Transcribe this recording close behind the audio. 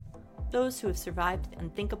Those who have survived the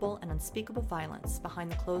unthinkable and unspeakable violence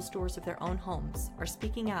behind the closed doors of their own homes are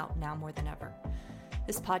speaking out now more than ever.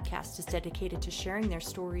 This podcast is dedicated to sharing their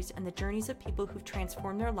stories and the journeys of people who've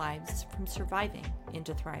transformed their lives from surviving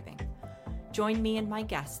into thriving. Join me and my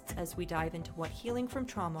guests as we dive into what healing from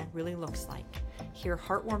trauma really looks like. Hear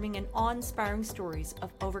heartwarming and awe-inspiring stories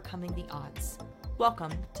of overcoming the odds.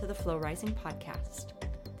 Welcome to the Flow Rising Podcast.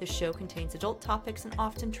 This show contains adult topics and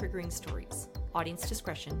often triggering stories. Audience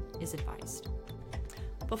discretion is advised.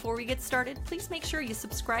 Before we get started, please make sure you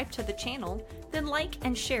subscribe to the channel, then like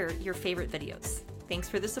and share your favorite videos. Thanks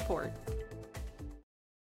for the support.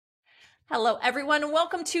 Hello, everyone, and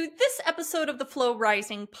welcome to this episode of the Flow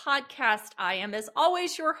Rising Podcast. I am, as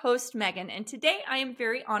always, your host, Megan, and today I am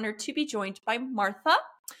very honored to be joined by Martha.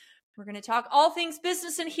 We're going to talk all things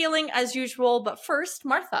business and healing as usual, but first,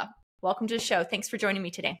 Martha, welcome to the show. Thanks for joining me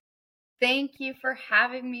today. Thank you for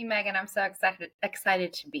having me, Megan. I'm so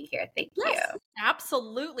excited to be here. Thank you.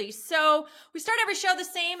 Absolutely. So we start every show the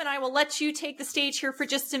same, and I will let you take the stage here for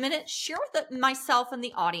just a minute. Share with myself and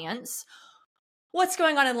the audience what's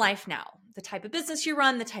going on in life now, the type of business you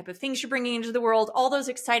run, the type of things you're bringing into the world, all those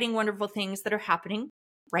exciting, wonderful things that are happening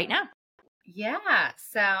right now. Yeah.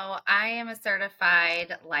 So I am a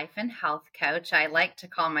certified life and health coach. I like to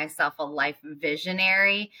call myself a life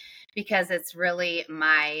visionary because it's really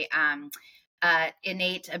my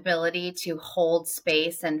innate ability to hold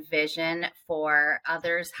space and vision for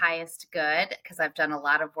others' highest good, because I've done a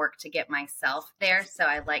lot of work to get myself there. So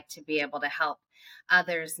I like to be able to help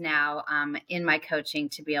others now in my coaching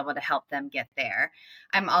to be able to help them get there.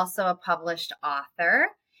 I'm also a published author.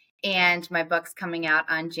 And my book's coming out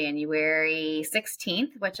on January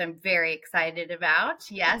 16th, which I'm very excited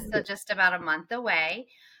about. Yes, so just about a month away.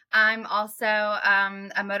 I'm also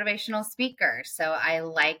a motivational speaker. So I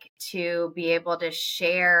like to be able to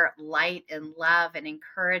share light and love and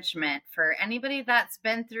encouragement for anybody that's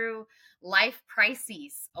been through life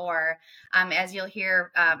crises, or as you'll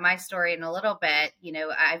hear my story in a little bit, you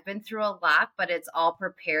know, I've been through a lot, but it's all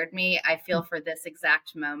prepared me, I feel, for this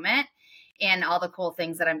exact moment. And all the cool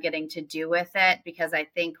things that I'm getting to do with it, because I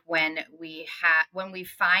think when we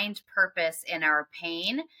find purpose in our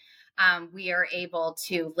pain, we are able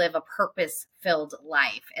to live a purpose-filled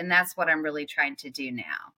life. And that's what I'm really trying to do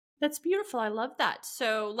now. That's beautiful. I love that.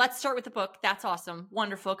 So let's start with the book. That's awesome.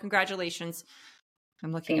 Wonderful. Congratulations.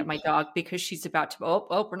 I'm looking at my dog because she's about to,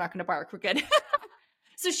 we're not going to bark. We're good.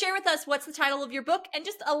 So share with us, what's the title of your book and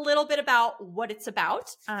just a little bit about what it's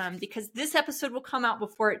about, because this episode will come out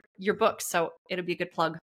before your book, so it'll be a good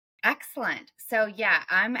plug. Excellent. So yeah,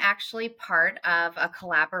 I'm actually part of a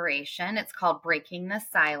collaboration. It's called Breaking the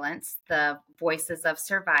Silence, the Voices of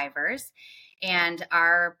Survivors. And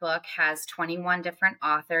our book has 21 different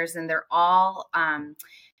authors, and they're all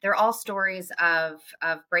stories of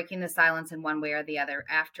breaking the silence in one way or the other,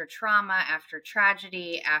 after trauma, after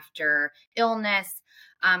tragedy, after illness.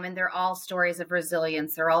 And they're all stories of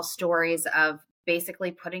resilience. They're all stories of basically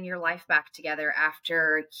putting your life back together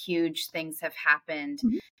after huge things have happened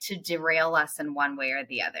to derail us in one way or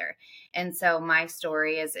the other. And so my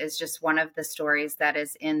story is just one of the stories that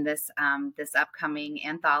is in this upcoming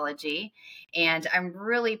anthology. And I'm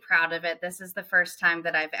really proud of it. This is the first time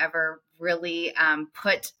that I've ever really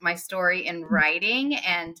put my story in writing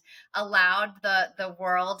and allowed the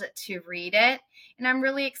world to read it. And I'm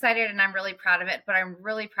really excited and I'm really proud of it, but I'm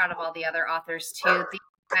really proud of all the other authors too.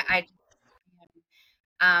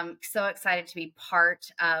 I'm so excited to be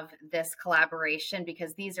part of this collaboration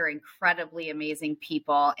because these are incredibly amazing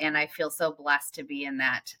people, and I feel so blessed to be in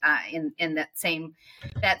that in that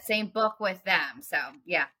same book with them. So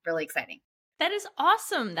yeah, really exciting. That is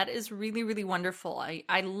awesome. That is really, really wonderful.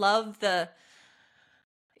 I love the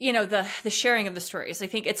sharing of the stories. I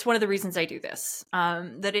think it's one of the reasons I do this.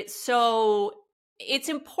 That it's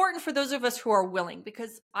important for those of us who are willing,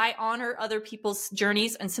 because I honor other people's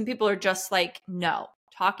journeys, and some people are just like, no,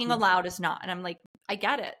 talking aloud is not. And I'm like, I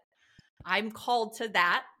get it. I'm called to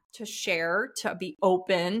that, to share, to be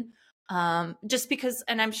open, just because,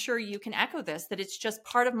 and I'm sure you can echo this, that it's just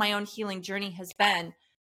part of my own healing journey has been,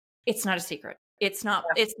 it's not a secret. It's not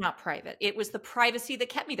private. It was the privacy that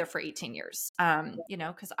kept me there for 18 years.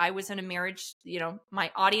 Because I was in a marriage,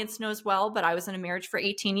 my audience knows well, but I was in a marriage for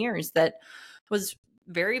 18 years that was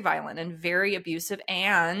very violent and very abusive,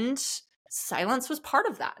 and silence was part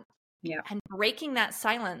of that. Yeah. And breaking that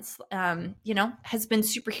silence, has been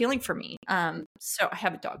super healing for me. So I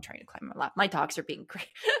have a dog trying to climb my lap. My dogs are being great.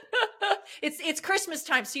 It's Christmas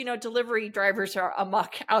time. So, delivery drivers are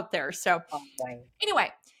amok out there. So anyway,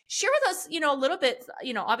 share with us, a little bit,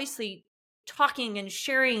 obviously talking and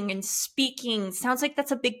sharing and speaking sounds like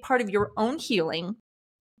that's a big part of your own healing.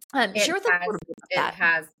 It Share with us a has little bit about it that.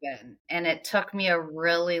 has been, and it took me a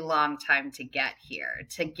really long time to get here,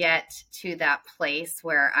 to get to that place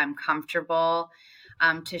where I'm comfortable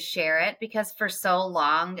to share it, because for so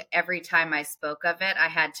long, every time I spoke of it, I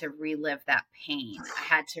had to relive that pain. I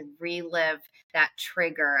had to relive that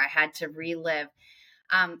trigger. I had to relive.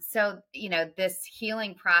 So, this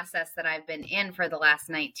healing process that I've been in for the last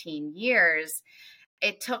 19 years,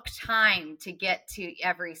 it took time to get to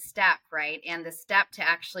every step, right? And the step to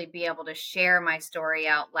actually be able to share my story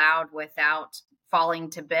out loud without falling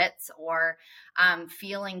to bits or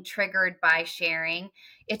feeling triggered by sharing.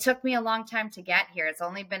 It took me a long time to get here. It's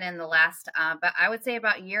only been in the last, but I would say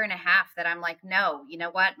about a year and a half that I'm like, no, you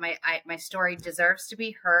know what? My story deserves to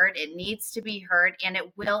be heard. It needs to be heard, and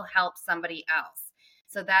it will help somebody else.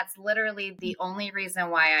 So that's literally the only reason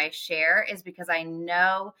why I share, is because I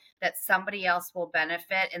know that somebody else will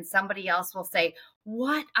benefit and somebody else will say,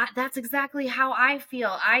 that's exactly how I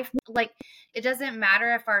feel. It doesn't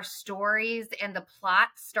matter if our stories and the plot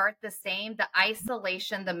start the same, the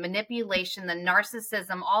isolation, the manipulation, the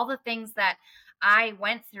narcissism, all the things that I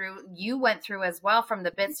went through, you went through as well from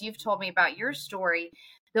the bits you've told me about your story.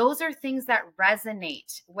 Those are things that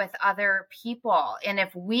resonate with other people. And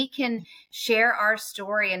if we can share our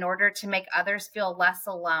story in order to make others feel less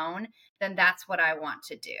alone, then that's what I want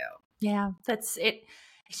to do. Yeah, that's it.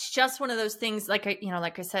 It's just one of those things. Like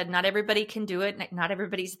I said, not everybody can do it. Not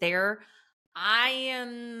everybody's there. I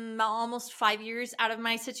am almost 5 years out of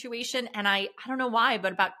my situation, and I don't know why,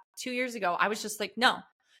 but about 2 years ago, I was just like, no.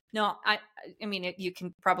 I mean, you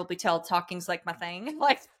can probably tell talking's like my thing.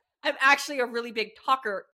 Like, I'm actually a really big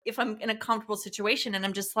talker if I'm in a comfortable situation, and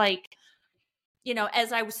I'm just like,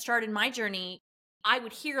 as I was starting my journey, I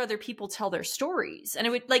would hear other people tell their stories, and it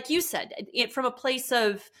would, like you said, it from a place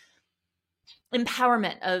of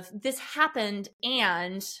empowerment of this happened,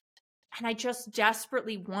 and I just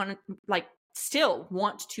desperately want, like, still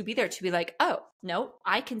want to be there to be like, oh no,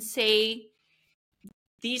 I can say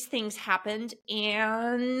these things happened,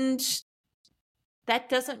 and that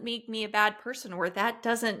doesn't make me a bad person, or that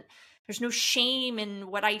doesn't, there's no shame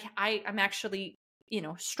in what I'm actually,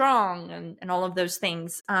 strong, and all of those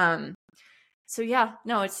things. So yeah,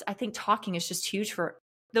 no, I think talking is just huge for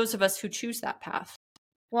those of us who choose that path.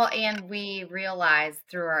 Well, and we realize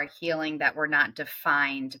through our healing that we're not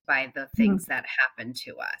defined by the Mhm. things that happen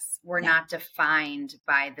to us. We're Yeah. not defined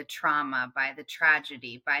by the trauma, by the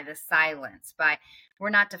tragedy, by the silence, we're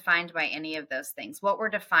not defined by any of those things. What we're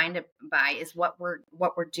defined by is what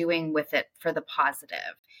we're doing with it for the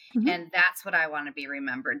positive. Mhm. And that's what I want to be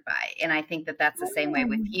remembered by. And I think that that's the same way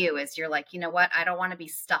with you, is you're like, you know what? I don't want to be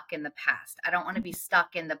stuck in the past. I don't want to be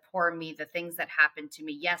stuck in the poor me, the things that happened to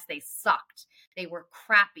me. Yes, they sucked. They were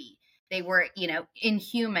crappy. They were,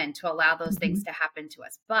 inhuman to allow those things to happen to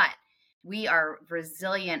us. But we are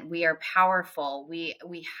resilient. We are powerful. We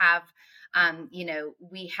have,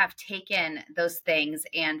 we have taken those things,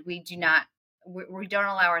 and we don't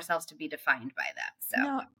allow ourselves to be defined by that. So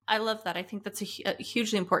No, I love that. I think that's a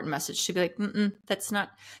hugely important message to be like, it's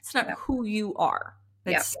not Yep. who you are.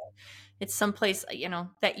 Yep. It's someplace,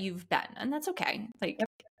 that you've been, and that's okay. Like,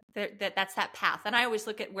 that's that path. And I always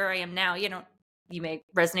look at where I am now, you may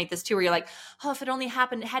resonate this too, where you're like, oh, if it only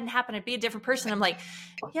hadn't happened, I'd be a different person. I'm like,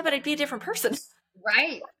 yeah, but I'd be a different person.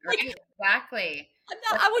 Right. Like, Right. Exactly.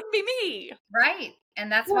 I wouldn't be me. Right.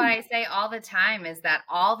 And that's what I say all the time, is that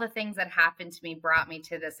all the things that happened to me brought me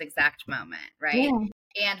to this exact moment. Right. Yeah.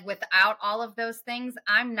 And without all of those things,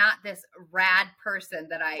 I'm not this rad person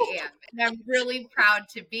that I am. And I'm really proud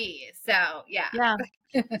to be. So, yeah. Yeah.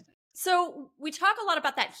 So we talk a lot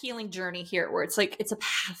about that healing journey here, where it's like, it's a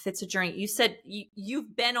path, it's a journey. You said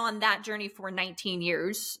you've been on that journey for 19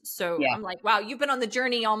 years. So Yeah. I'm like, wow, you've been on the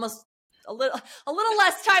journey almost a little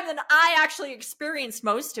less time than I actually experienced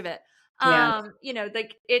most of it. Yeah.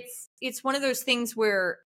 Like, it's one of those things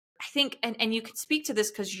where I think, and you can speak to this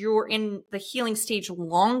because you're in the healing stage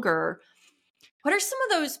longer. What are some of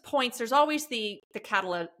those points? There's always the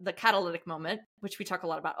catalytic moment, which we talk a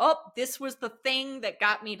lot about. Oh, this was the thing that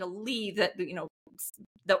got me to leave, that,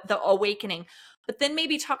 the awakening. But then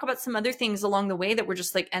maybe talk about some other things along the way that were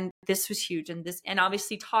just like, and this was huge, and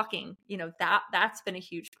obviously talking, that's been a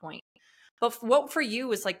huge point. But what for you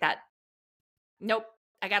was like that, nope,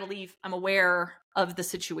 I got to leave, I'm aware of the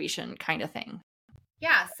situation kind of thing?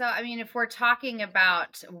 Yeah. So, I mean, if we're talking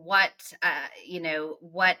about what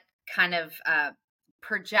kind of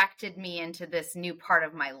projected me into this new part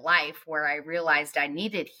of my life where I realized I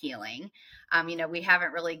needed healing, we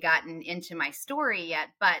haven't really gotten into my story yet,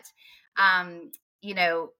 but,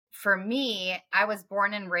 for me, I was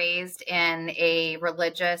born and raised in a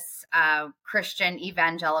religious Christian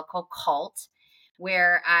evangelical cult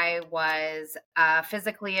where I was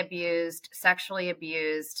physically abused, sexually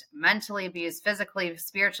abused, mentally abused, physically,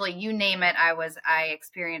 spiritually, you name it. I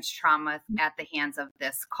experienced trauma at the hands of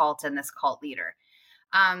this cult and this cult leader.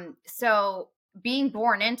 So being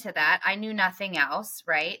born into that, I knew nothing else,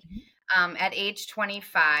 right? At age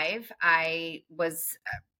 25, I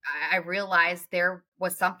realized there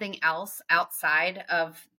was something else outside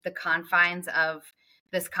of the confines of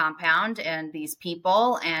this compound and these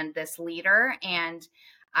people and this leader. And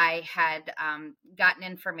I had gotten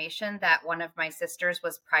information that one of my sisters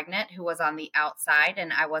was pregnant, who was on the outside,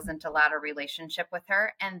 and I wasn't allowed a relationship with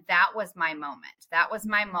her. And that was my moment. That was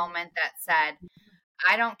my moment that said,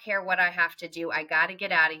 I don't care what I have to do. I got to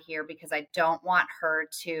get out of here because I don't want her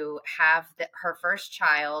to have her first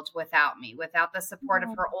child without me, without the support of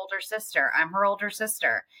her older sister. I'm her older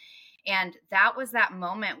sister. And that was that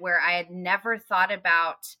moment where I had never thought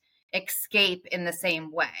about escape in the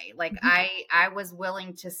same way. Like I was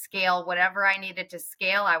willing to scale whatever I needed to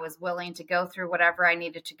scale. I was willing to go through whatever I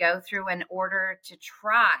needed to go through in order to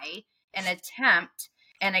try and attempt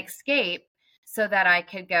an escape so that I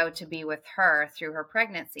could go to be with her through her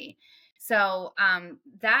pregnancy. So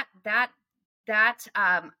that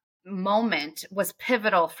moment was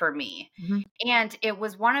pivotal for me. And it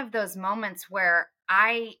was one of those moments where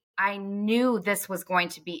I knew this was going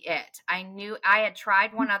to be it. I knew I had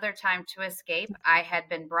tried one other time to escape. I had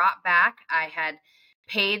been brought back. I had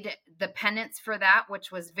paid the penance for that,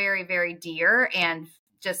 which was very, very dear and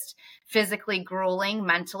just physically grueling,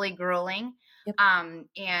 mentally grueling. Yep.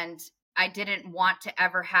 And I didn't want to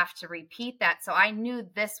ever have to repeat that. So I knew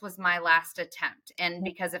this was my last attempt. And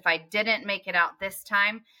because if I didn't make it out this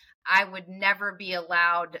time, I would never be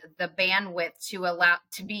allowed the bandwidth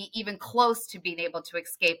to be even close to being able to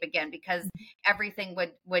escape again, because everything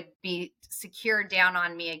would be secured down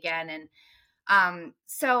on me again. And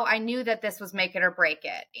so I knew that this was make it or break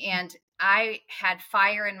it. And I had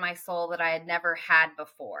fire in my soul that I had never had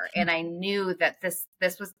before. And I knew that this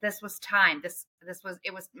was time.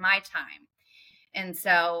 It was my time. And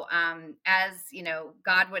so, as you know,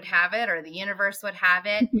 God would have it, or the universe would have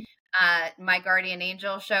it, my guardian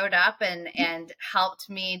angel showed up and helped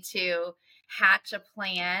me to hatch a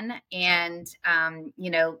plan. And,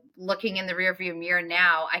 looking in the rearview mirror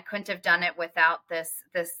now, I couldn't have done it without this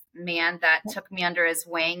man that took me under his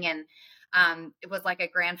wing. And, it was like a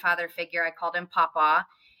grandfather figure. I called him Papa.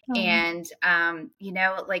 And,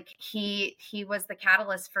 he was the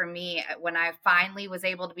catalyst for me when I finally was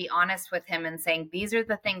able to be honest with him and saying, these are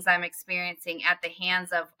the things I'm experiencing at the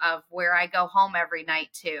hands of where I go home every night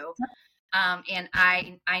too. And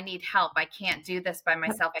I need help. I can't do this by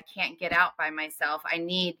myself. I can't get out by myself. I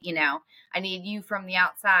need you from the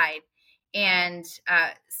outside. And,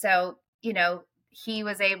 he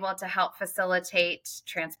was able to help facilitate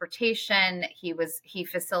transportation. He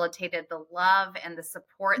facilitated the love and the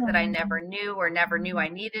support that I never knew I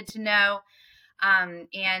needed to know.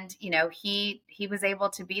 He was able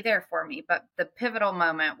to be there for me. But the pivotal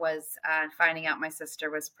moment was finding out my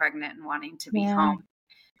sister was pregnant and wanting to be home.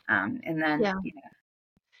 And then,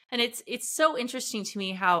 And it's so interesting to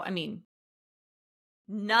me how,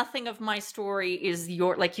 nothing of my story is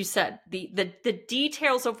like you said, the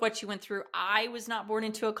details of what you went through. I was not born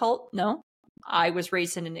into a cult. No, I was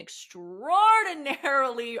raised in an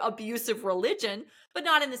extraordinarily abusive religion, but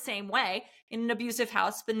not in the same way, in an abusive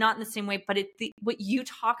house, but not in the same way. But what you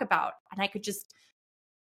talk about, and I could just,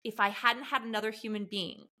 if I hadn't had another human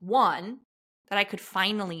being, one, that I could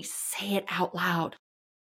finally say it out loud.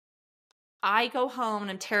 I go home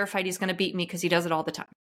and I'm terrified he's going to beat me because he does it all the time.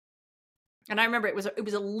 And I remember it was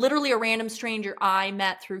literally a random stranger I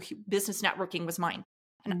met through business networking was mine.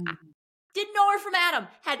 And I didn't know her from Adam,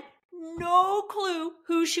 had no clue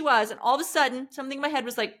who she was. And all of a sudden, something in my head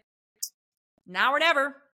was like, now or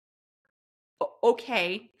never.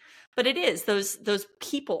 Okay. But it is those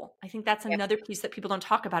people. I think that's another piece that people don't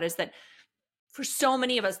talk about, is that for so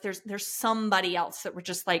many of us, there's somebody else that we're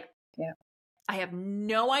just like, I have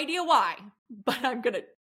no idea why, but I'm going to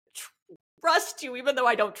trust you, even though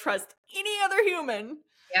I don't trust any other human.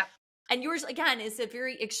 Yeah. And yours, again, is a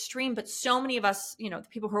very extreme, but so many of us, the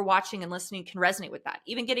people who are watching and listening can resonate with that.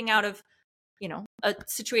 Even getting out of, a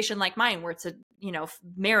situation like mine where it's a,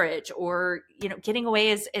 marriage, or, getting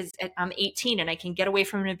away as I'm 18 and I can get away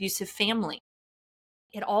from an abusive family.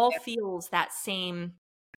 It all feels that same,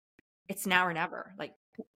 it's now or never, like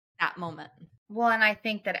that moment. Well, and I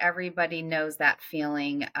think that everybody knows that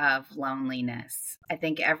feeling of loneliness. I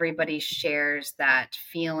think everybody shares that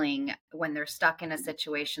feeling when they're stuck in a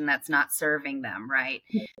situation that's not serving them, right?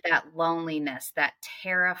 That loneliness, that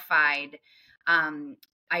terrified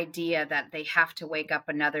idea that they have to wake up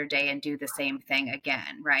another day and do the same thing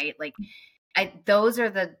again, right? Like those are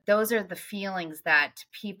the feelings that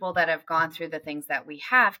people that have gone through the things that we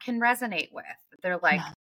have can resonate with. They're like,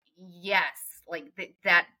 Yeah, yes, like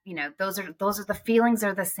that, those are the feelings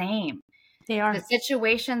are the same. they The are.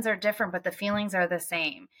 situations are different, but the feelings are the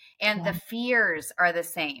same. And Yeah. the fears are the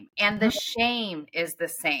same. And the Mhm. shame is the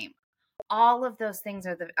same. All of those things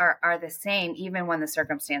are the same, even when the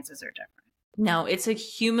circumstances are different. No, it's a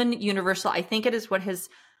human universal. I think it is what has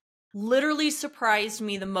literally surprised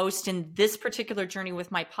me the most in this particular journey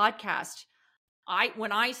with my podcast.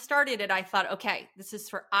 When I started it, I thought, okay, this is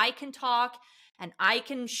for I can talk and I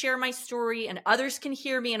can share my story and others can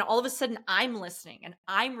hear me. And all of a sudden I'm listening and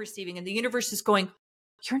I'm receiving and the universe is going,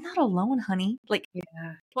 you're not alone, honey. Like,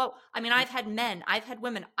 Yeah. well, I mean, I've had men, I've had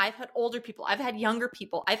women, I've had older people, I've had younger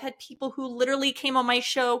people, I've had people who literally came on my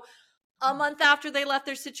show a month after they left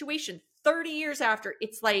their situation, 30 years after.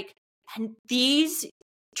 It's like, and these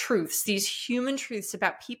truths, these human truths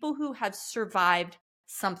about people who have survived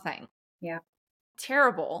something Yeah.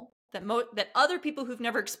 terrible that other people who've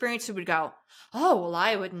never experienced it would go, oh, well,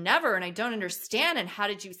 I would never, and I don't understand, and how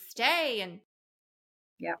did you stay? And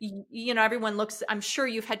Yeah. everyone looks, I'm sure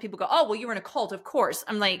you've had people go, oh, well, you were in a cult, of course.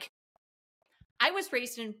 I'm like, I was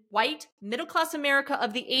raised in white, middle-class America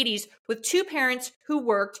of the 80s with two parents who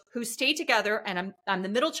worked, who stayed together, and I'm the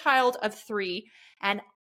middle child of three, and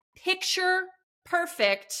picture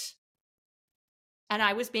perfect. And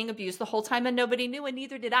I was being abused the whole time, and nobody knew, and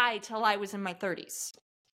neither did I till I was in my 30s.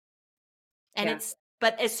 And Yeah.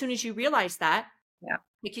 but as soon as you realize that, Yeah.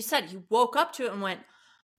 like you said, you woke up to it and went,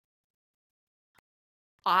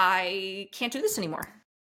 I can't do this anymore.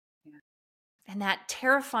 Yeah. And that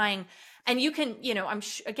terrifying, and you can,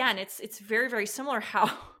 again, it's very, very similar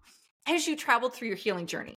how as you traveled through your healing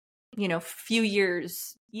journey, few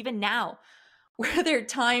years, even now, where there are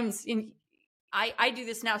times I do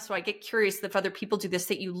this now, so I get curious if other people do this,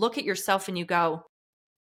 that you look at yourself and you go,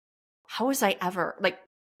 how was I ever like,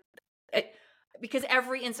 because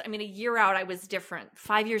every instant, I mean, a year out, I was different.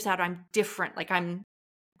 5 years out, I'm different.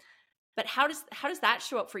 But how does that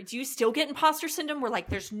show up for you? Do you still get imposter syndrome where like,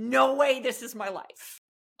 there's no way this is my life?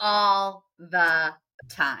 All the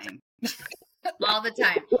time. All the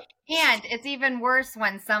time. And it's even worse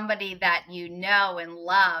when somebody that you know and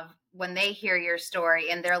love, when they hear your story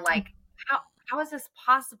and they're like, how is this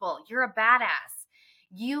possible? You're a badass.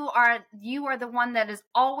 You are the one that is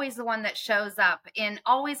always the one that shows up and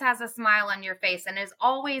always has a smile on your face and is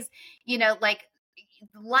always, like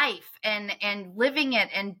life and living it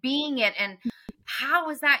and being it. And how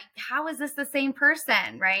is this the same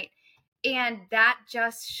person, right? And that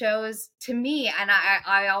just shows to me, and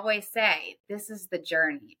I always say, this is the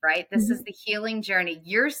journey, right? This is the healing journey.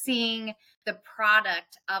 You're seeing the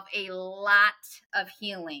product of a lot of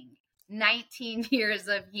healing, 19 years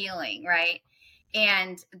of healing, right?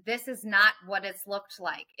 And this is not what it's looked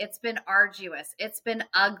like. It's been arduous. It's been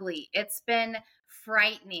ugly. It's been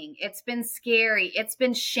frightening. It's been scary. It's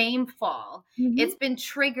been shameful. It's been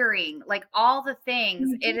triggering, like all the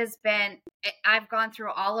things. It has been, I've gone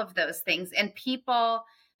through all of those things, and people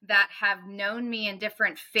that have known me in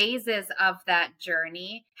different phases of that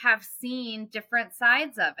journey have seen different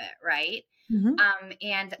sides of it. Right.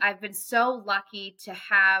 And I've been so lucky to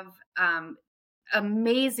have,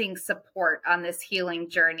 amazing support on this healing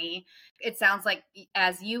journey. It sounds like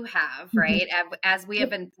as you have, right? As we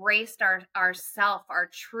have embraced our self, our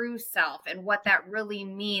true self, and what that really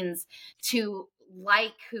means to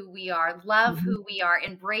like who we are, love who we are,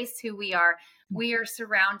 embrace who we are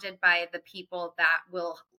surrounded by the people that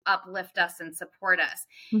will uplift us and support us.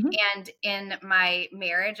 And in my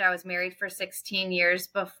marriage, I was married for 16 years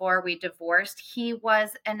before we divorced. He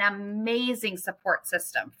was an amazing support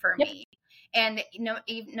system for me. And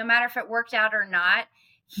no matter if it worked out or not,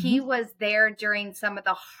 he was there during some of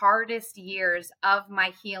the hardest years of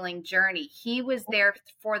my healing journey. He was there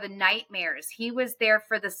for the nightmares. He was there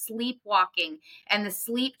for the sleepwalking and the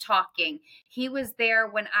sleep talking. He was there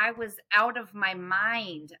when I was out of my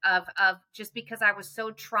mind of just because I was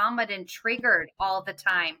so traumatized and triggered all the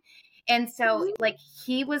time. And so like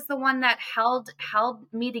he was the one that held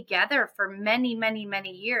me together for many, many, many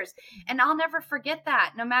years. And I'll never forget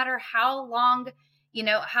that. No matter how long,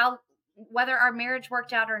 whether our marriage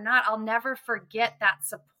worked out or not, I'll never forget that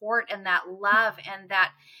support and that love and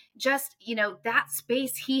that just, that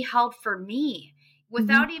space he held for me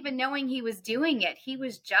without even knowing he was doing it. He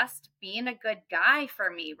was just being a good guy for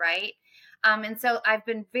me. Right. And so I've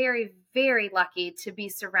been very, very lucky to be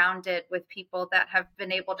surrounded with people that have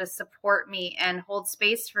been able to support me and hold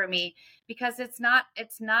space for me, because it's not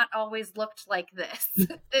always looked like this.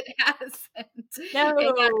 It hasn't. It's No.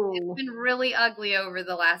 been really ugly over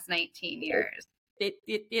the last 19 years.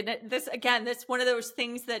 This again, this one of those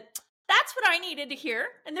things that's what I needed to hear.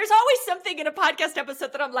 And there's always something in a podcast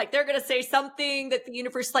episode that I'm like, they're gonna say something that the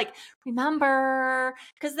universe like, remember,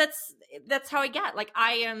 because that's how I get. Like,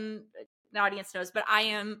 I am, the audience knows, but I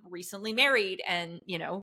am recently married and,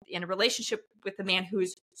 in a relationship with a man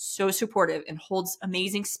who's so supportive and holds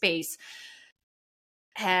amazing space.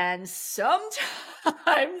 And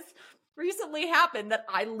sometimes recently happened that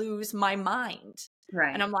I lose my mind.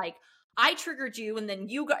 Right. And I'm like, I triggered you, and then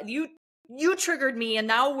you triggered me, and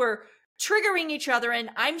now we're triggering each other, and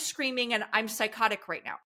I'm screaming and I'm psychotic right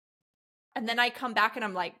now. And then I come back and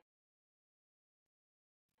I'm like,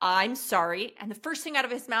 I'm sorry. And the first thing out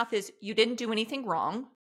of his mouth is, you didn't do anything wrong.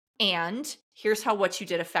 And here's how what you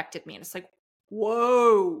did affected me. And it's like,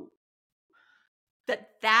 whoa.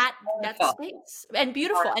 That space, and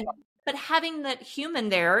beautiful. And but having that human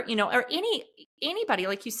there, or anybody,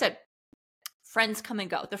 like you said, friends come and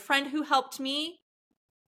go. The friend who helped me,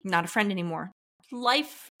 not a friend anymore.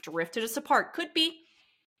 Life drifted us apart. Could be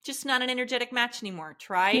just not an energetic match anymore.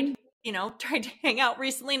 Tried to hang out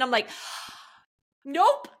recently, and I'm like,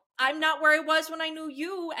 nope, I'm not where I was when I knew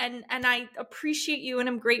you, and I appreciate you, and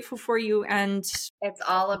I'm grateful for you. And it's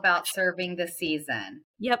all about serving the season.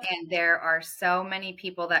 Yep. And there are so many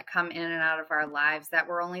people that come in and out of our lives that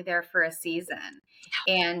were only there for a season.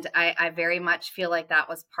 And I very much feel like that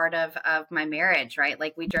was part of my marriage, right?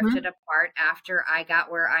 Like, we drifted apart after I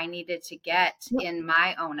got where I needed to get in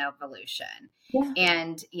my own evolution. Yeah.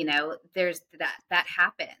 And, there's that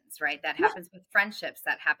happens, right? That happens with friendships,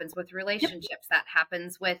 that happens with relationships, that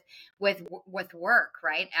happens with work,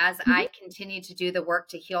 right? As I continued to do the work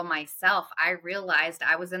to heal myself, I realized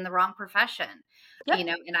I was in the wrong profession.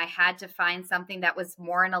 And I had to find something that was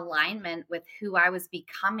more in alignment with who I was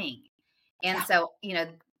becoming. And so,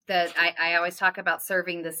 I always talk about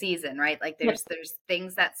serving the season, right? Like, there's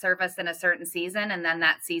things that serve us in a certain season, and then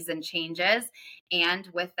that season changes. And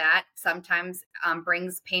with that, sometimes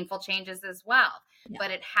brings painful changes as well. Yeah.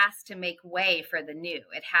 But it has to make way for the new.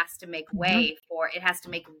 It has to make it has to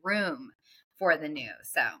make room for the new.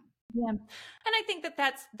 So. Yeah. And I think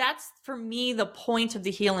that's for me, the point of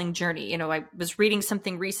the healing journey. I was reading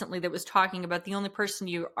something recently that was talking about the only person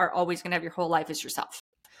you are always going to have your whole life is yourself.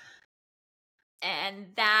 And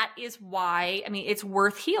that is why, it's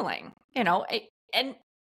worth healing, and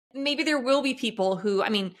maybe there will be people who,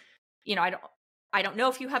 I don't know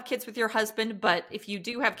if you have kids with your husband, but if you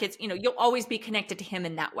do have kids, you'll always be connected to him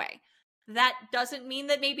in that way. That doesn't mean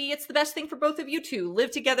that maybe it's the best thing for both of you to live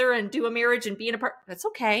together and do a marriage and be in a part. That's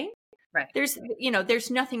okay. Right. There's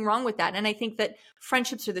nothing wrong with that. And I think that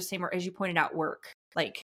friendships are the same, or as you pointed out, work.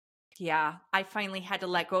 Like, yeah, I finally had to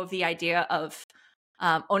let go of the idea of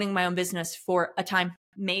owning my own business for a time.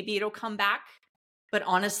 Maybe it'll come back. But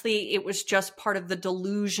honestly, it was just part of the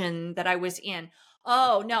delusion that I was in.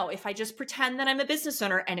 Oh, no, if I just pretend that I'm a business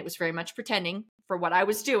owner, and it was very much pretending for what I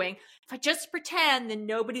was doing. If I just pretend, then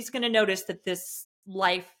nobody's going to notice that this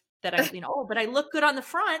life that I, but I look good on the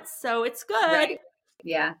front, so it's good. Right.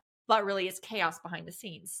 Yeah. But really, it's chaos behind the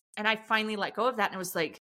scenes. And I finally let go of that. And it was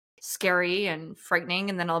like scary and frightening.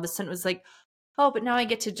 And then all of a sudden it was like, oh, but now I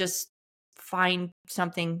get to just find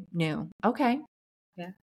something new. Okay.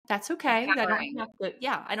 Yeah. That's okay.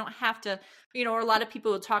 I don't have to, or a lot of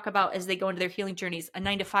people will talk about as they go into their healing journeys, a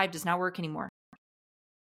 9-to-5 does not work anymore.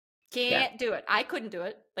 Can't do it. I couldn't do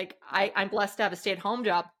it. Like, I'm blessed to have a stay-at-home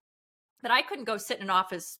job, but I couldn't go sit in an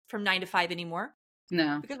office from 9 to 5 anymore.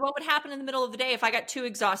 No. Because what would happen in the middle of the day if I got too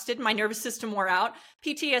exhausted, my nervous system wore out,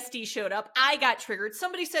 PTSD showed up, I got triggered,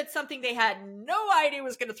 somebody said something they had no idea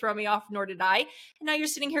was going to throw me off, nor did I. And now you're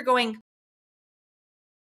sitting here going,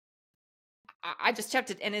 I just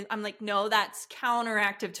checked it. And I'm like, no, that's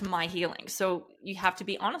counteractive to my healing. So you have to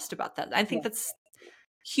be honest about that. I think that's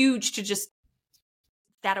huge, to just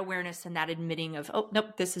that awareness and that admitting of, oh,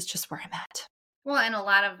 nope, this is just where I'm at. Well, and a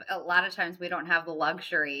lot of times we don't have the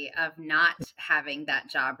luxury of not having that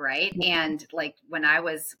job, right? And like, when I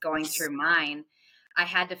was going through mine, I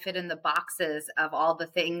had to fit in the boxes of all the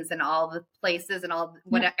things and all the places and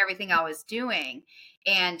everything I was doing.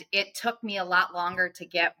 And it took me a lot longer to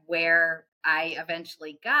get where I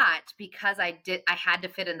eventually got, because I had to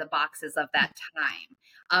fit in the boxes of that time,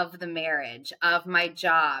 of the marriage, of my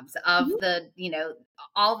jobs, of the,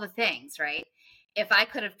 all the things, right? If I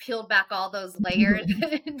could have peeled back all those layers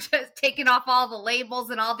and just taken off all the labels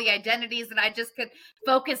and all the identities, and I just could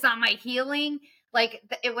focus on my healing, like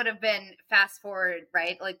it would have been fast forward,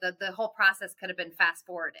 right? Like the whole process could have been fast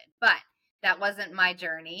forwarded, but that wasn't my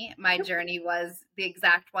journey. My Yep. journey was the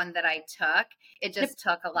exact one that I took. It Yep. just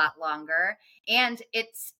took a lot longer. And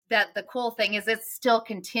it's that the cool thing is it still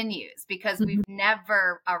continues because we've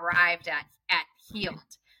never arrived at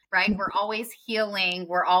healed, right? We're always healing.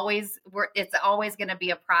 It's always going to be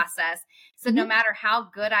a process. So no matter how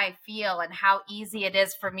good I feel and how easy it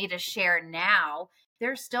is for me to share now,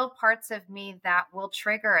 there's still parts of me that will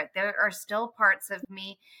trigger it. There are still parts of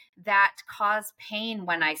me that cause pain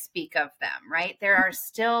when I speak of them, right? There's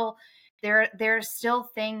still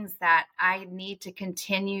things that I need to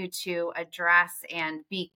continue to address and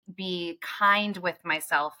be kind with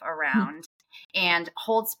myself around and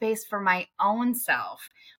hold space for my own self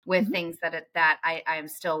with things that I'm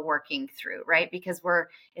still working through, right? Because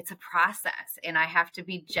it's a process and I have to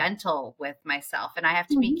be gentle with myself and I have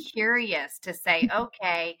to be curious to say,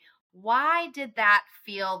 okay, why did that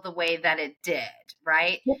feel the way that it did?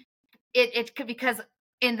 Right. It could, because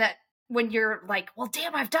when you're like, well,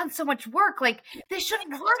 damn, I've done so much work, like this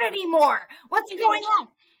shouldn't hurt anymore. What's going on?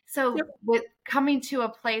 So with coming to a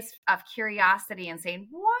place of curiosity and saying,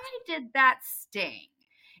 why did that sting?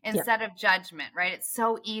 Instead of judgment, right? It's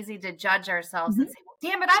so easy to judge ourselves and say, well,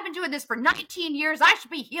 damn it, I've been doing this for 19 years. I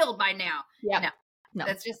should be healed by now. No,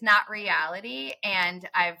 that's just not reality. And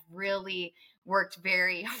I've really worked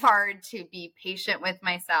very hard to be patient with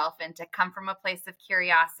myself and to come from a place of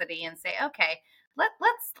curiosity and say, okay,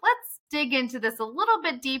 let's dig into this a little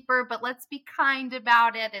bit deeper, but let's be kind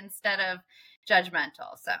about it instead of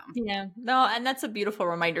judgmental. So yeah, no, and that's a beautiful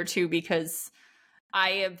reminder too, because I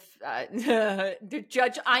have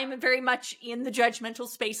I'm very much in the judgmental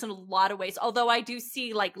space in a lot of ways, although I do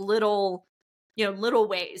see like little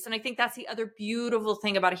ways. And I think that's the other beautiful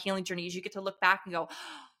thing about a healing journey is you get to look back and go,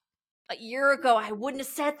 a year ago, I wouldn't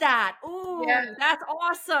have said that. Ooh, that's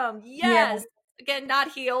awesome. Yes. Again,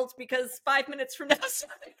 not healed because 5 minutes from now,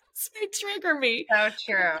 something else may trigger me. So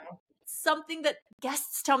true. Something that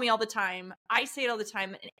guests tell me all the time. I say it all the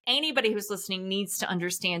time. And anybody who's listening needs to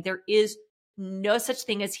understand there is no such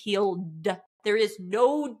thing as healed. There is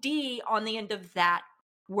no D on the end of that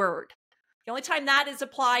word. The only time that is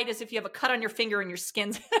applied is if you have a cut on your finger and your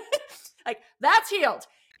skin's like, that's healed.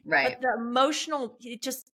 Right. But the emotional,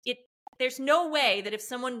 there's no way that if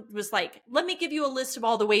someone was like, let me give you a list of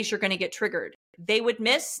all the ways you're going to get triggered, they would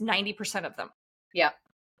miss 90% of them. Yeah.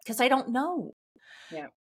 Because I don't know. Yeah.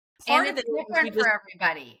 Part and of it's different for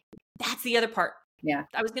everybody. That's the other part. Yeah.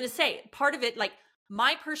 I was going to say, part of it, like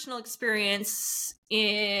my personal experience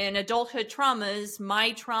in adulthood traumas,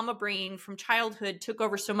 my trauma brain from childhood took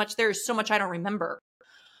over so much. There is so much I don't remember.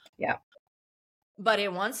 Yeah. But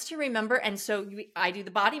it wants to remember. And so I do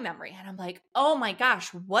the body memory and I'm like, oh my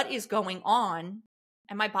gosh, what is going on?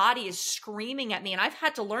 And my body is screaming at me. And I've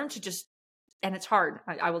had to learn to just, and it's hard.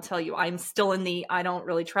 I will tell you, I'm still in the, I don't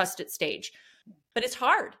really trust it stage, but it's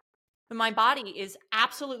hard. But my body is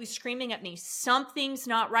absolutely screaming at me. Something's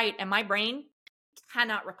not right. And my brain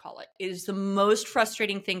cannot recall it. It is the most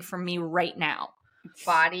frustrating thing for me right now.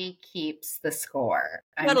 Body keeps the score.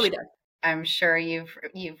 Totally does. I'm sure you've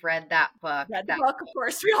read that book. Read the book, of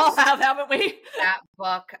course. We all have, haven't we? That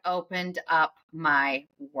book opened up my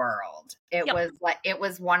world. It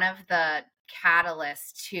was one of the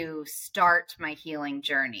catalysts to start my healing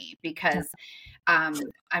journey because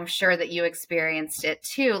I'm sure that you experienced it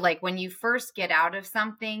too. Like when you first get out of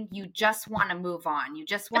something, you just want to move on. You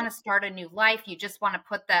just want to start a new life. You just want to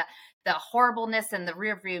put the horribleness in the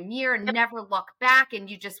rearview mirror and never look back. And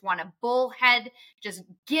you just want to bullhead, just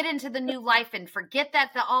get into the new life and forget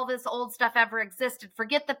that all this old stuff ever existed.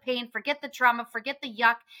 Forget the pain, forget the trauma, forget the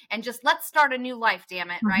yuck, and just let's start a new life,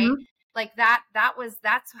 damn it. Right. Like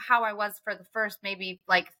that's how I was for the first maybe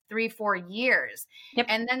like 3-4 years. Yep.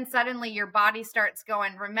 And then suddenly your body starts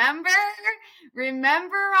going, remember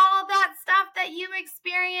all that stuff that you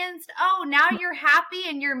experienced? Oh, now you're happy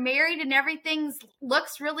and you're married and everything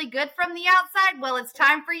looks really good from the outside. Well, it's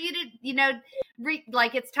time for you to,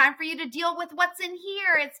 it's time for you to deal with what's in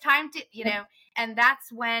here. It's time to, and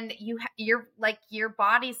that's when you're like, your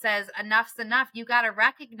body says enough's enough. You got to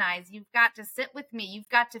recognize, you've got to sit with me. You've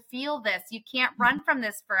got to feel this. You can't run from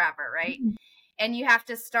this forever. Right. And you have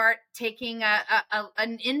to start taking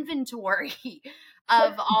an inventory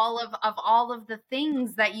of all of the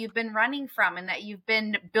things that you've been running from and that you've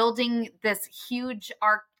been building this huge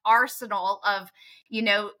arsenal of,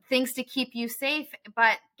 things to keep you safe.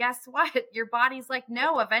 But guess what? Your body's like,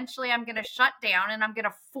 no, eventually I'm going to shut down and I'm going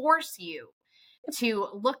to force you to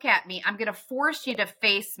look at me. I'm going to force you to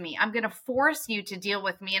face me. I'm going to force you to deal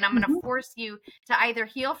with me. And I'm going to force you to either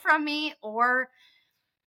heal from me or,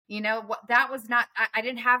 that was not, I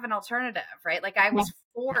didn't have an alternative, right? Like I Yeah. was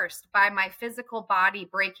forced by my physical body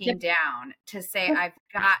breaking Yep. down to say, Yep.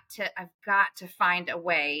 I've got to find a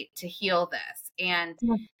way to heal this. And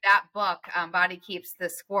Yeah. that book, Body Keeps the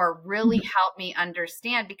Score, really helped me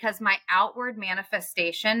understand, because my outward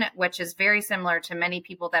manifestation, which is very similar to many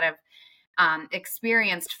people that have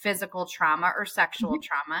experienced physical trauma or sexual Mhm.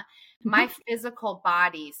 trauma, my Mhm. physical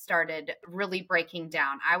body started really breaking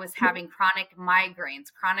down. I was having chronic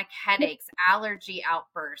migraines, chronic headaches, allergy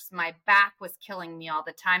outbursts. My back was killing me all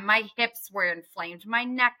the time. My hips were inflamed. My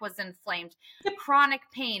neck was inflamed. Chronic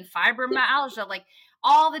pain, fibromyalgia, like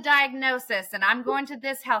all the diagnosis. And I'm going to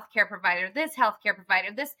this healthcare provider, this,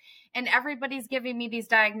 and everybody's giving me these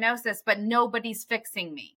diagnoses, but nobody's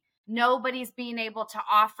fixing me. Nobody's being able to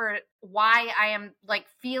offer why I am like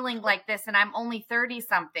feeling like this, and I'm only 30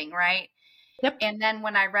 something, right? Yep. And then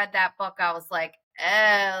when I read that book, I was like,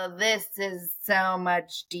 oh, this is so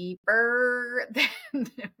much deeper than,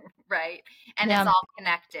 right? And it's Yeah. all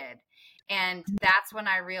connected. And that's when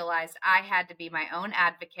I realized I had to be my own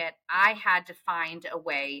advocate. I had to find a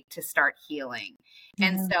way to start healing.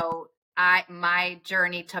 And Yeah. so my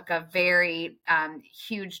journey took a very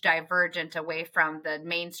huge divergent away from the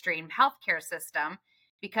mainstream healthcare system,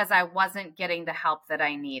 because I wasn't getting the help that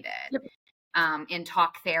I needed Yep. in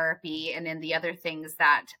talk therapy and in the other things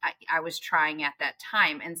that I was trying at that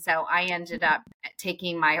time. And so I ended up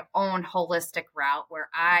taking my own holistic route, where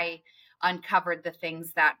I uncovered the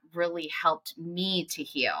things that really helped me to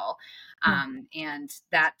heal. Yeah. And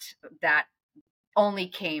that only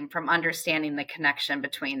came from understanding the connection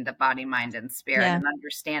between the body, mind, and spirit, Yeah. and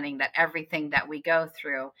understanding that everything that we go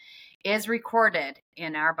through is recorded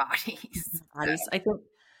in our bodies. Bodies.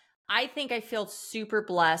 I think I feel super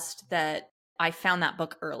blessed that I found that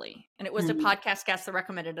book early. And it was a Mhm. podcast guest that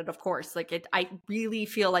recommended it, of course. Like I really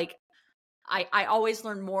feel like I always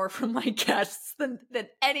learn more from my guests than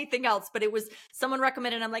anything else. But it was someone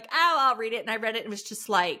recommended, and I'm like, oh, I'll read it. And I read it and it was just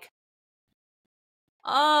like,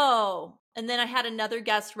 oh. And then I had another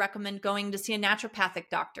guest recommend going to see a naturopathic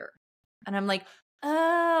doctor. And I'm like,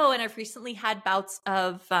 oh. And I've recently had bouts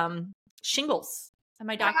of shingles. And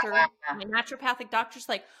my naturopathic doctor's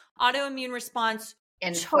like, autoimmune response,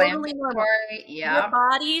 totally normal. Inflammatory, Your yeah.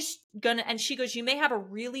 body's gonna, and she goes, you may have a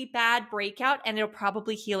really bad breakout and it'll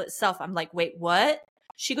probably heal itself. I'm like, wait, what?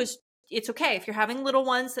 She goes, it's okay. If you're having little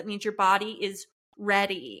ones, that means your body is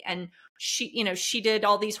ready. And she did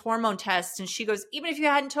all these hormone tests, and she goes, even if you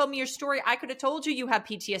hadn't told me your story, I could have told you have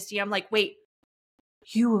PTSD. I'm like, wait,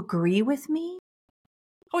 you agree with me?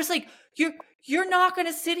 I was like, you're not going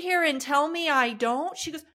to sit here and tell me I don't?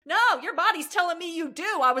 She goes, no, your body's telling me you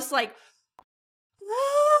do. I was like,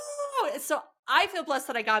 whoa. So I feel blessed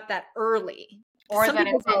that I got that early. Or Some that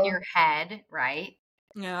people it's in go, your head, right?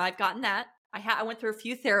 I've gotten that. I went through a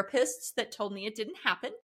few therapists that told me it didn't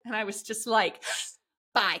happen. And I was just like,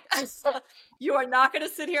 bye. You are not going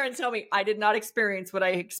to sit here and tell me I did not experience what I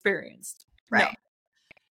experienced. Right. No.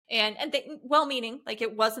 And they, well-meaning, like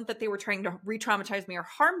it wasn't that they were trying to re-traumatize me or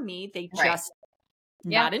harm me. They just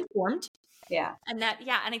not informed. Yeah. And that,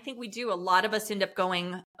 and I think we do. A lot of us end up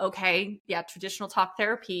going, okay, traditional talk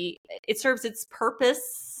therapy, it serves its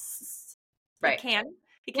purpose. Right. It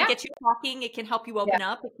can get you talking. It can help you open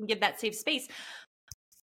up. It can give that safe space.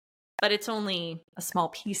 But it's only a small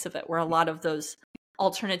piece of it, where a lot of those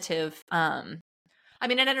alternative, and I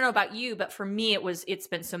don't know about you, but for me, it's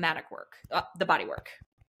been somatic work, the body work.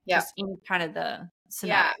 Yeah. Just in kind of the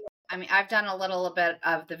somatic. Yeah. I mean, I've done a little bit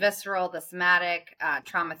of the visceral, the somatic,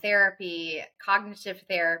 trauma therapy, cognitive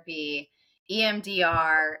therapy,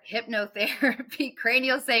 EMDR, hypnotherapy,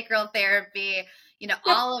 craniosacral therapy.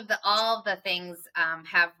 All of the things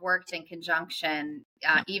have worked in conjunction.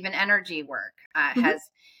 Even energy work has,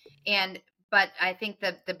 but I think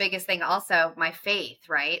the biggest thing also, my faith,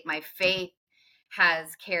 right? My faith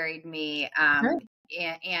has carried me.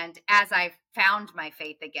 And as I've found my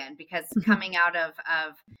faith again, because coming out of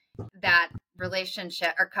that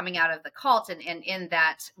relationship, or coming out of the cult, and in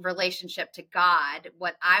that relationship to God,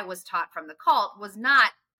 what I was taught from the cult was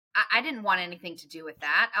not, I didn't want anything to do with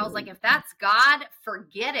that. I was like, if that's God,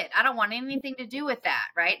 forget it. I don't want anything to do with that.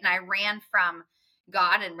 Right. And I ran from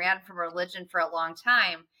God and ran from religion for a long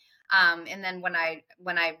time. And then when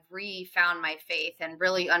I re-found my faith and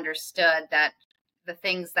really understood that the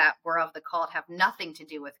things that were of the cult have nothing to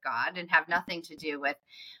do with God and have nothing to do with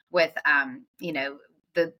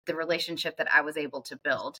the relationship that I was able to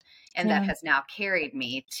build, and that has now carried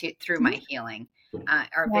me through my healing,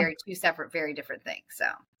 are two separate, very different things. So,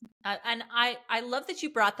 and I love that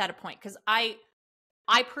you brought that a point, because I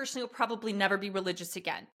personally will probably never be religious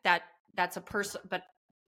again. That's a person, but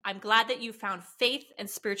I'm glad that you found faith and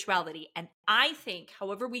spirituality. And I think,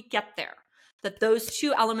 however we get there, that those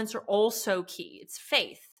two elements are also key. It's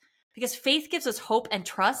faith, because faith gives us hope and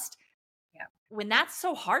trust when that's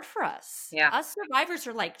so hard for us. Yeah. Us survivors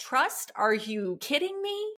are like, trust? Are you kidding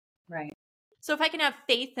me? Right. So if I can have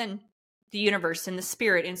faith in the universe, in the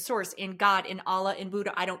spirit, in source, in God, in Allah, in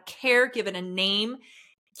Buddha, I don't care. Give it a name,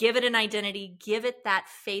 give it an identity, give it that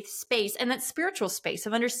faith space and that spiritual space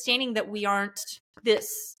of understanding that we aren't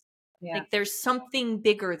this. Yeah. Like there's something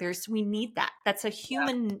bigger. We need that. That's a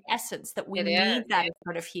human essence that we It need is. that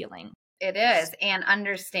part of healing. It is. And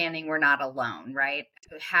understanding we're not alone, right?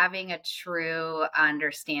 Having a true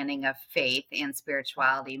understanding of faith and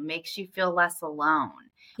spirituality makes you feel less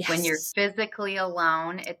alone. Yes. When you're physically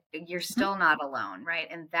alone, you're still not alone, right?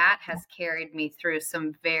 And that has carried me through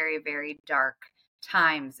some very, very dark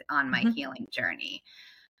times on my healing journey,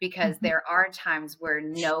 because there are times where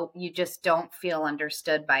you just don't feel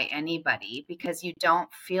understood by anybody, because you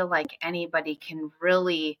don't feel like anybody can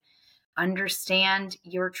really understand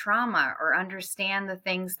your trauma or understand the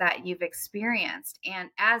things that you've experienced. And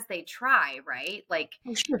as they try, right? Like,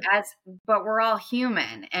 but we're all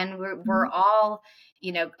human, and we're all,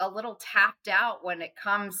 a little tapped out when it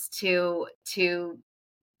comes to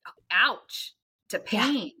ouch, to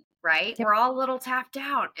pain, right? We're all a little tapped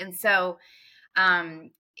out. And so,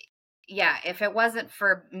 if it wasn't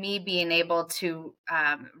for me being able to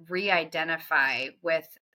re-identify with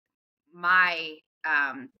my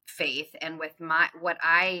faith and with what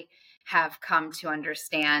I have come to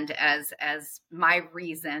understand as my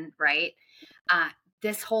reason, right?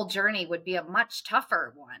 This whole journey would be a much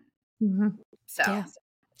tougher one. So. Yeah.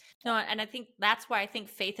 No, and I think that's why I think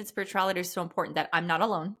faith and spirituality is so important, that I'm not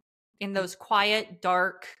alone in those quiet,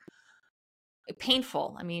 dark,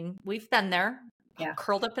 painful. I mean, we've been there,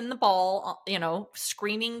 curled up in the ball,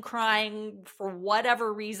 screaming, crying for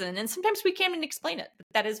whatever reason. And sometimes we can't even explain it.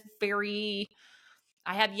 That is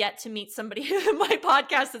I have yet to meet somebody in my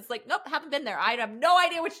podcast that's like, nope, haven't been there. I have no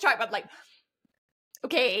idea what you're talking about. Like,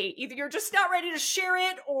 okay, either you're just not ready to share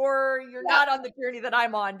it or you're not on the journey that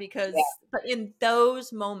I'm on, because but in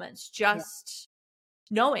those moments, just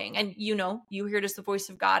knowing, and you hear it as the voice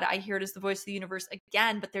of God, I hear it as the voice of the universe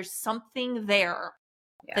again, but there's something there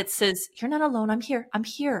that says, you're not alone. I'm here.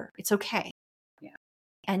 It's okay. Yeah.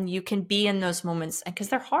 And you can be in those moments, and because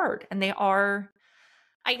they're hard, and they are,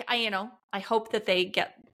 I hope that they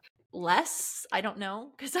get less. I don't know,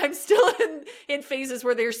 because I'm still in phases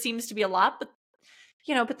where there seems to be a lot, but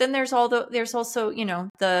then there's also,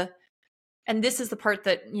 and this is the part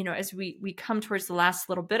that, as we come towards the last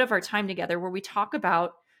little bit of our time together, where we talk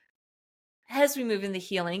about, as we move in the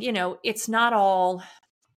healing, it's not all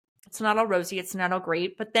rosy. It's not all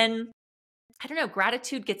great, but then, I don't know,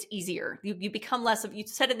 gratitude gets easier. You become less of, you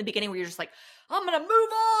said in the beginning where you're just like, I'm going to move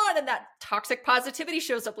on. And that toxic positivity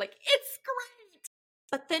shows up like, it's great.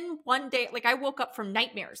 But then one day, like I woke up from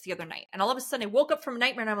nightmares the other night, and all of a sudden I woke up from a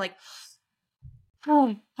nightmare and I'm like,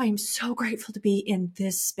 oh, I am so grateful to be in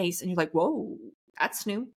this space. And you're like, whoa, that's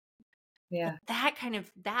new. Yeah. But that kind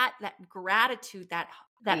of, that gratitude, that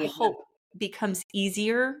hope becomes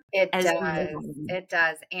easier. It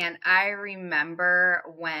does. And I remember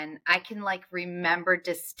when I can remember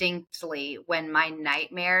distinctly when my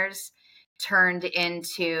nightmares turned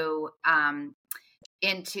into I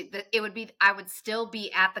would still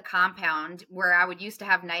be at the compound where I would used to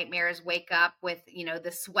have nightmares, wake up with,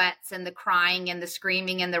 the sweats and the crying and the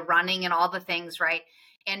screaming and the running and all the things, right?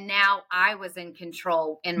 And now I was in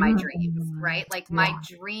control in my dreams, right? Like my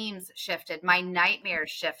dreams shifted, my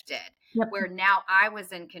nightmares shifted, where now I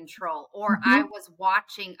was in control, or I was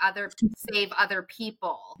watching save other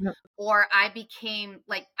people, or I became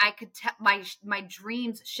I could tell my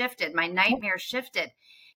dreams shifted, my nightmares shifted.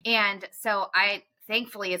 And so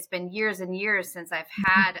thankfully, it's been years and years since I've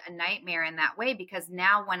had a nightmare in that way, because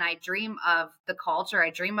now when I dream of the culture,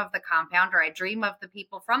 I dream of the compound, or I dream of the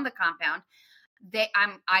people from the compound,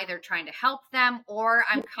 I'm either trying to help them, or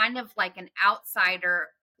I'm kind of like an outsider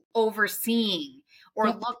overseeing or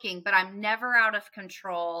looking, but I'm never out of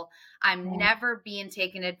control. I'm never being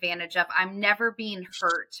taken advantage of. I'm never being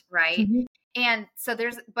hurt, right? And so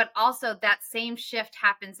but also that same shift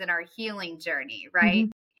happens in our healing journey, right?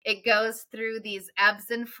 It goes through these ebbs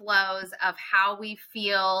and flows of how we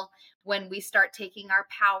feel when we start taking our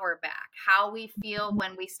power back, how we feel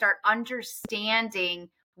when we start understanding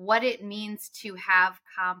what it means to have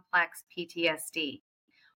complex PTSD,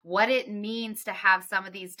 what it means to have some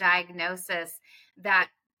of these diagnoses that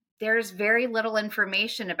there's very little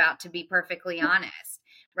information about, to be perfectly honest,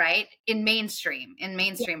 right? In mainstream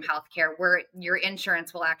healthcare, where your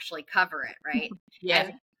insurance will actually cover it, right? Yeah.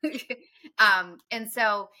 And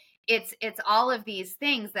so it's all of these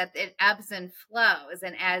things that it ebbs and flows.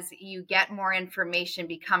 And as you get more information,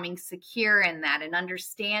 becoming secure in that and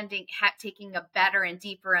understanding, taking a better and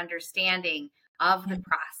deeper understanding of the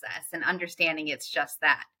process and understanding it's just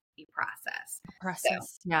that, a process.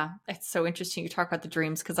 Process. Yeah. It's so interesting. You talk about the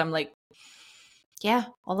dreams because I'm like, yeah,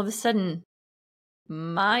 all of a sudden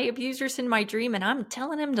my abuser's in my dream and I'm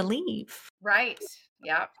telling him to leave. Right.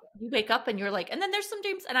 Yep. You wake up and you're like, and then there's some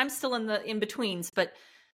dreams and I'm still in the in-betweens, but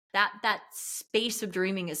that space of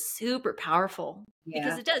dreaming is super powerful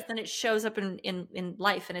because it does. Then it shows up in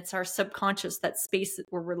life and it's our subconscious, that space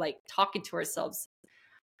where we're like talking to ourselves.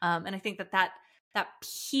 And I think that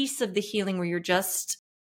piece of the healing where you're just,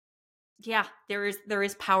 yeah, there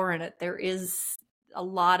is power in it. There is a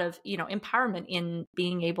lot of, empowerment in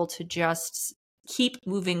being able to just keep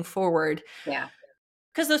moving forward. Yeah.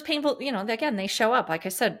 Because those painful, again, they show up. Like I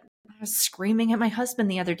said, I was screaming at my husband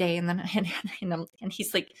the other day and then, and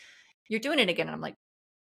he's like, "You're doing it again." And I'm like,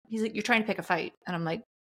 he's like, "You're trying to pick a fight." And I'm like,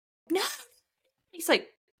 "No." He's like,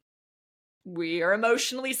 "We are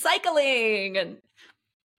emotionally cycling." And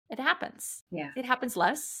it happens. Yeah. It happens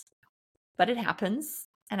less, but it happens.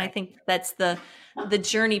 And I think that's the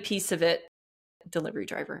journey piece of it. Delivery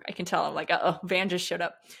driver. I can tell. I'm like, oh, Van just showed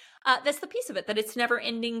up. That's the piece of it, that it's never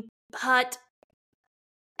ending. But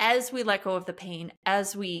as we let go of the pain,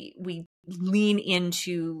 as we lean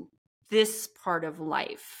into this part of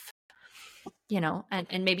life,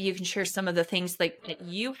 and maybe you can share some of the things like that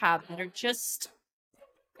you have that are just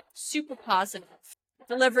super positive.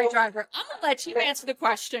 Delivery driver, I'm gonna let you answer the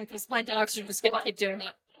question because my dogs are just gonna keep doing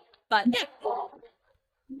it. But yeah.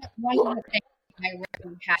 One of the things I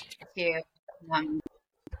really had to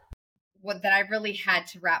that I really had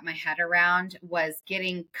to wrap my head around was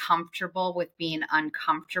getting comfortable with being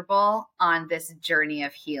uncomfortable on this journey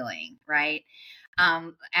of healing, right?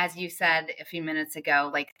 As you said a few minutes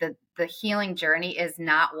ago, like the healing journey is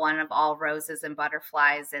not one of all roses and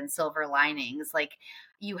butterflies and silver linings. Like,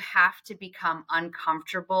 you have to become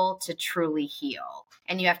uncomfortable to truly heal.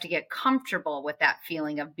 And you have to get comfortable with that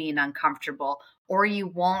feeling of being uncomfortable, or you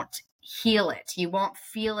won't heal it. You won't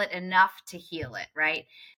feel it enough to heal it, right?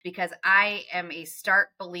 Because I am a stark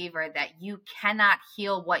believer that you cannot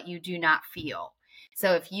heal what you do not feel.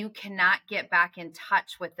 So if you cannot get back in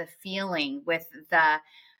touch with the feeling, with the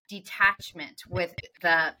detachment, with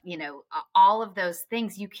the, all of those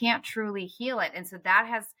things, you can't truly heal it. And so that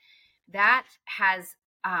has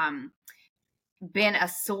been a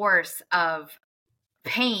source of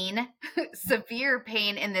pain, severe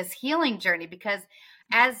pain in this healing journey, because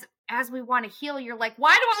as we want to heal, you're like,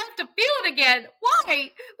 why do I have to feel it again?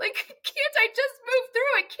 Why? Like, can't I just move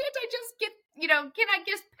through it? Can't I just get, can I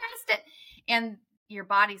get past it? And your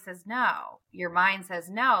body says no. Your mind says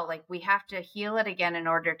no. Like, we have to heal it again in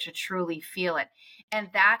order to truly feel it. And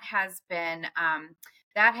that has been a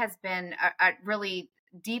really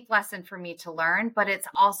deep lesson for me to learn, but it's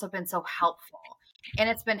also been so helpful. And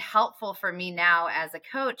it's been helpful for me now as a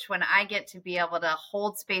coach when I get to be able to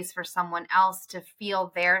hold space for someone else to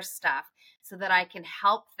feel their stuff so that I can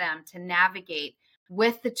help them to navigate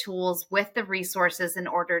with the tools, with the resources in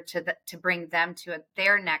order to bring them to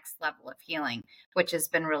their next level of healing, which has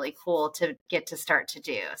been really cool to get to start to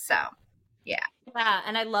do. So, yeah. Yeah.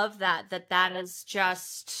 And I love that is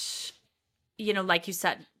just, like you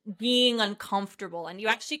said, being uncomfortable, and you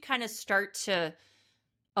actually kind of start to,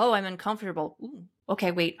 oh, I'm uncomfortable. Ooh,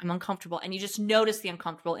 okay, wait, I'm uncomfortable. And you just notice the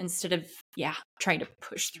uncomfortable instead of, trying to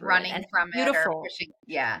push through running it. from it or pushing.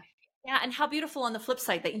 Yeah. Yeah. And how beautiful on the flip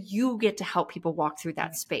side that you get to help people walk through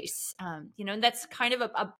that space. And that's kind of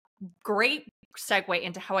a great segue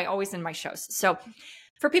into how I always end my shows. So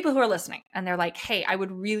for people who are listening and they're like, hey, I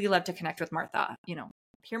would really love to connect with Martha,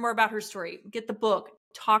 hear more about her story, get the book,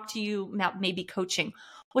 talk to you about maybe coaching.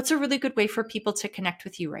 What's a really good way for people to connect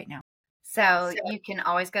with you right now? So you can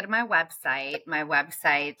always go to my website. My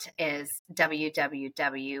website is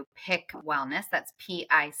www.pic.wellness. That's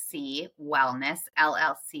PIC Wellness,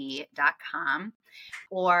 LLC.com.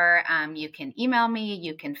 Or you can email me.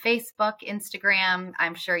 You can Facebook, Instagram.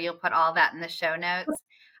 I'm sure you'll put all that in the show notes.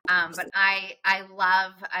 But I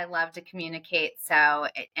love to communicate. So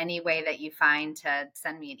any way that you find to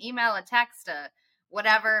send me an email, a text,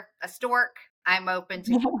 whatever, a stork, I'm open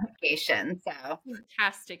to communication. So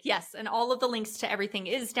fantastic. Yes. And all of the links to everything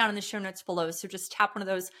is down in the show notes below. So just tap one of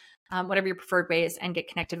those, whatever your preferred way is, and get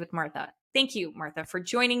connected with Martha. Thank you, Martha, for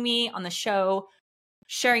joining me on the show,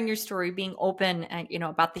 sharing your story, being open and,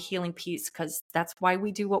 about the healing piece, because that's why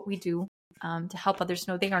we do what we do. to help others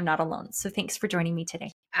know they are not alone. So thanks for joining me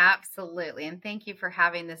today. Absolutely. And thank you for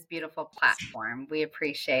having this beautiful platform. We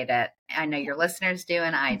appreciate it. I know your listeners do,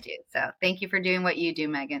 and I do. So thank you for doing what you do,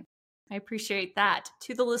 Megan. I appreciate that.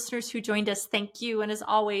 To the listeners who joined us, thank you. And as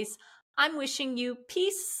always, I'm wishing you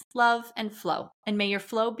peace, love, and flow. And may your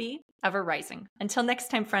flow be ever rising. Until next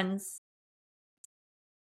time, friends.